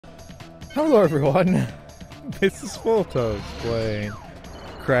Hello everyone, this is pholtos playing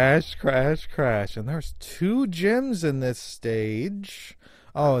Crash, Crash, Crash, and there's 2 gyms in this stage.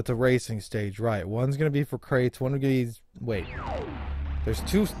 Oh, it's a racing stage, right. One's gonna be for crates, one gonna be... Wait. There's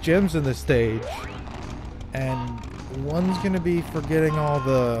 2 gyms in this stage, and one's gonna be for getting all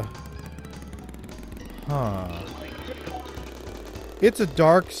the... Huh. It's a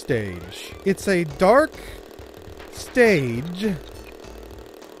dark stage. It's a dark stage.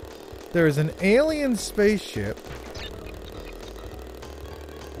 There's an alien spaceship.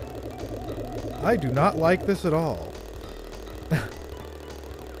 I do not like this at all.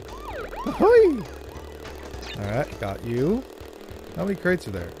 Ahoy! Alright, got you. How many crates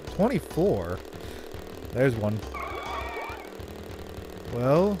are there? 24? There's one.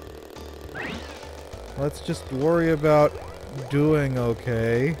 Well, let's just worry about doing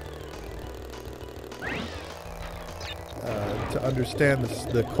okay. To understand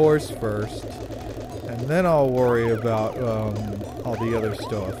the course first, and then I'll worry about all the other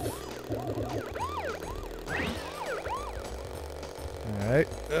stuff. Alright.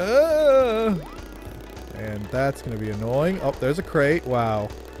 And that's gonna be annoying. Oh, there's a crate. Wow.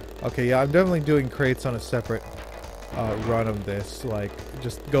 Okay, yeah, I'm definitely doing crates on a separate run of this. Like,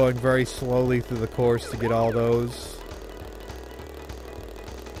 just going very slowly through the course to get all those.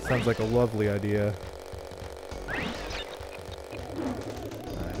 Sounds like a lovely idea.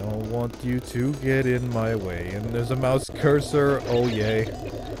 I don't want you to get in my way. And there's a mouse cursor. Oh, yay.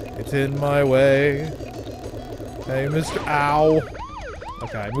 It's in my way. Hey, Mr. Ow.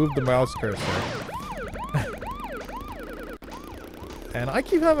 Okay, I moved the mouse cursor. And I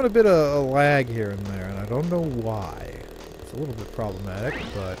keep having a bit of a lag here and there, and I don't know why. It's a little bit problematic,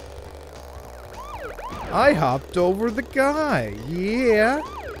 but... I hopped over the guy! Yeah!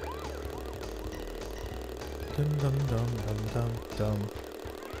 Dum dum dum dum dum dum.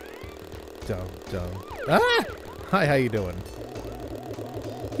 Dum dum. Ah! Hi, how you doing?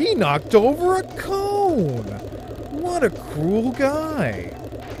 He knocked over a cone! What a cruel guy!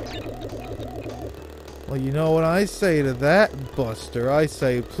 Well, you know what I say to that, Buster? I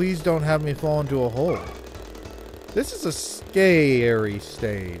say, please don't have me fall into a hole. This is a scary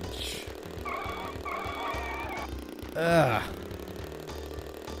stage. Ugh.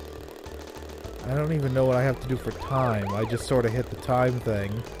 I don't even know what I have to do for time. I just sort of hit the time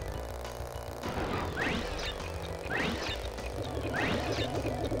thing.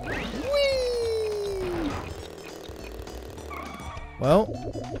 Whee! Well,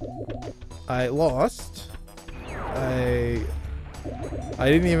 I lost. I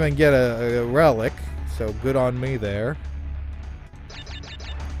didn't even get a relic, so good on me there.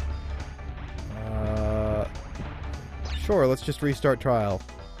 Sure, let's just restart trial.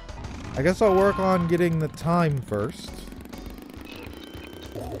 I guess I'll work on getting the time first.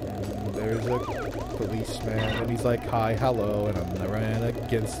 And there's a policeman, and he's like, hi, hello, and I ran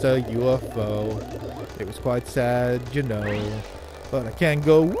against a UFO. It was quite sad, you know, but I can't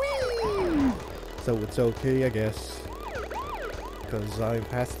go whee! So it's okay, I guess. Because I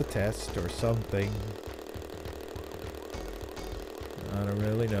passed the test or something. I don't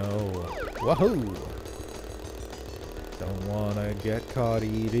really know. Wahoo! Don't wanna get caught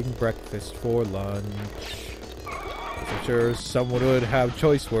eating breakfast for lunch. I'm sure someone would have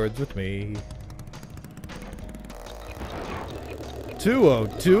choice words with me.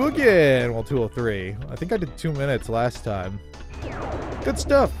 2:02 again! Well, 2:03. I think I did 2 minutes last time. Good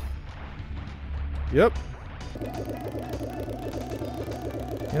stuff! Yep.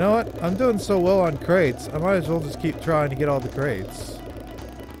 You know what? I'm doing so well on crates, I might as well just keep trying to get all the crates.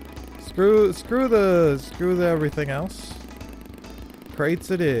 Screw the everything else. Crates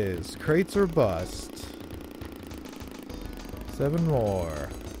it is. Crates or bust. 7 more.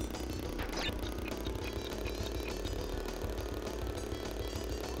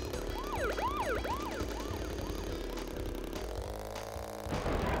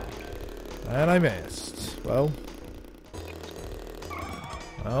 And I missed. Well.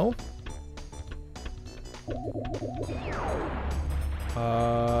 Well.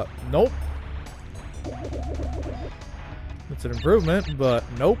 Nope. It's an improvement, but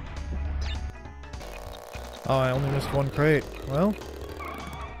nope. Oh, I only missed 1 crate. Well.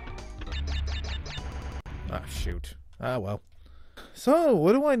 Ah, shoot. Ah, well. So,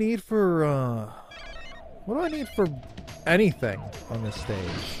 what do I need for, what do I need for anything on this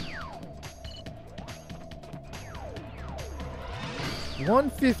stage?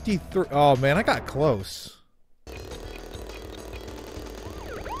 153. Oh, man, I got close.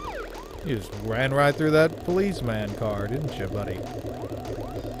 You just ran right through that policeman car, didn't you, buddy?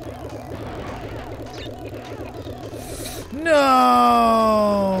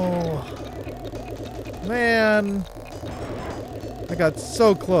 No! got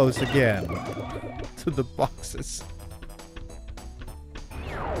so close again to the boxes.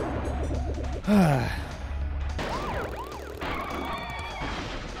 Yeah,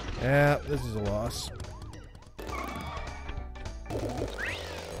 this is a loss.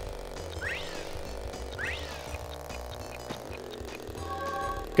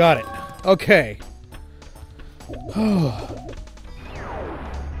 Got it. Okay.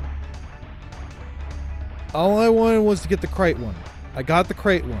 All I wanted was to get the crate one. I got the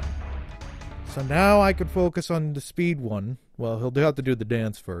crate one. So now I could focus on the speed one. Well, he'll have to do the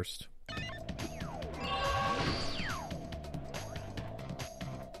dance first.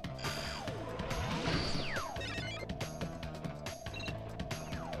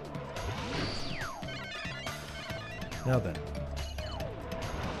 Now then.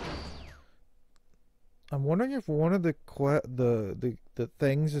 I'm wondering if one of the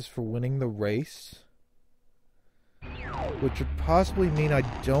things is for winning the race. Which would possibly mean I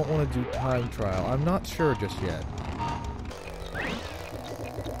don't want to do time trial. I'm not sure just yet.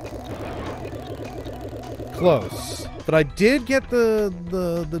 Close. But I did get the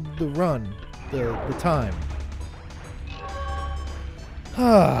run. The time.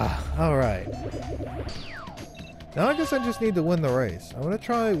 Alright. Now I guess I just need to win the race. I'm gonna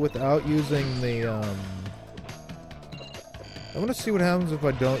try without using the I want to see what happens if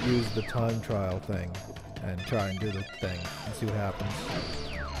I don't use the time trial thing and try and do the thing and see what happens.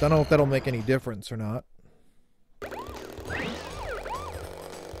 Don't know if that'll make any difference or not.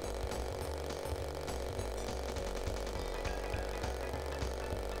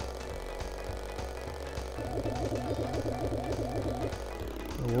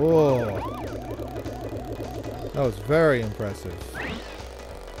 Whoa. That was very impressive.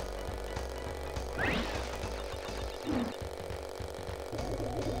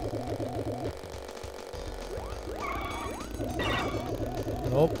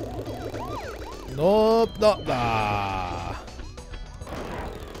 Nope. Nope. Nope. Ah.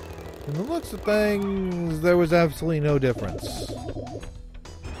 From the looks of things, there was absolutely no difference.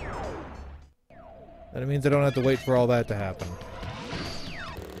 And it means I don't have to wait for all that to happen.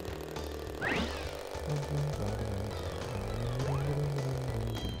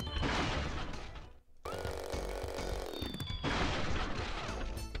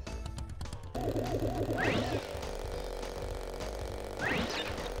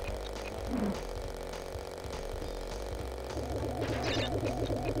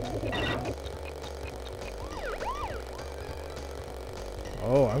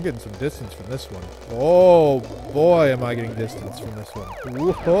 Oh, I'm getting some distance from this one. Oh, boy, am I getting distance from this one.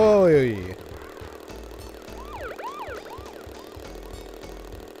 Whoa!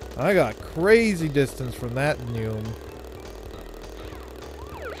 I got crazy distance from that Noom.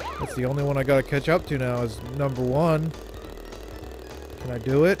 That's the only one I gotta catch up to now is number 1. Can I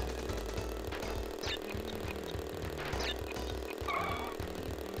do it?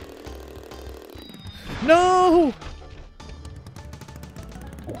 No!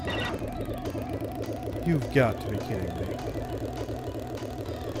 You've got to be kidding me.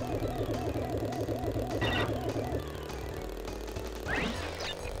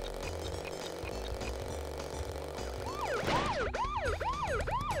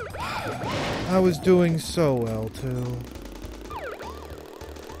 I was doing so well, too.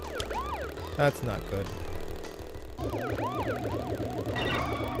 That's not good.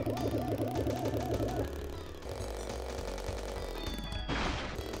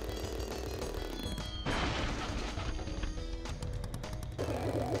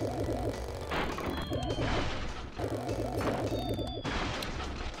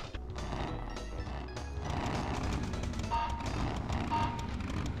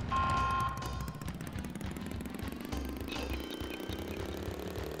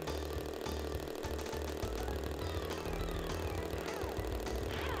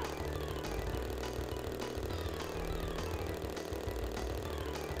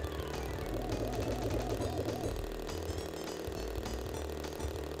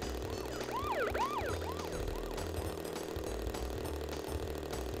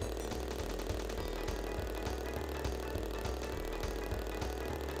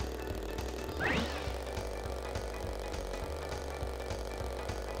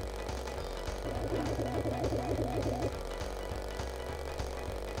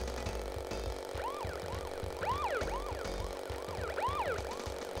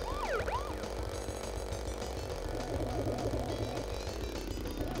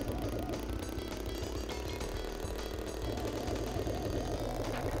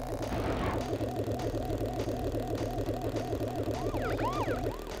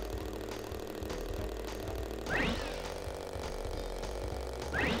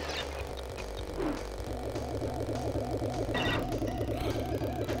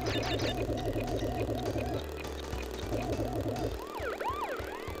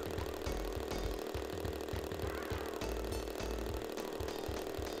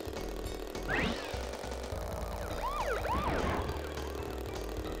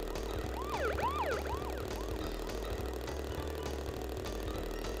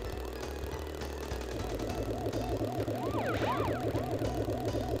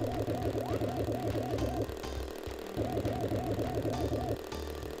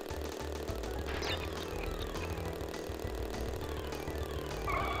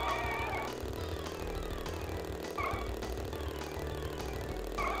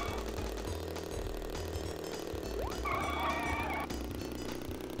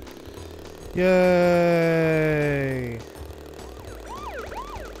 Yay!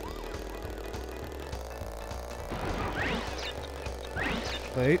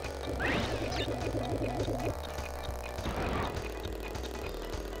 Wait.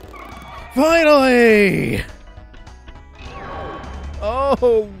 Finally!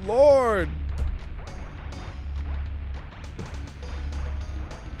 Oh, Lord!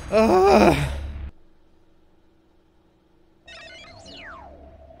 Ah!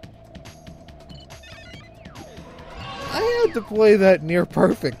 I had to play that near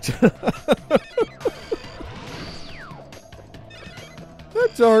perfect.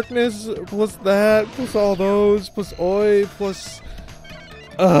 That darkness, plus that, plus all those, plus oi, plus...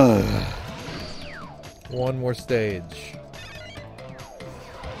 One more stage.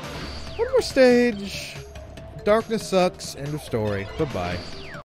 One more stage. Darkness sucks. End of story. Bye-bye.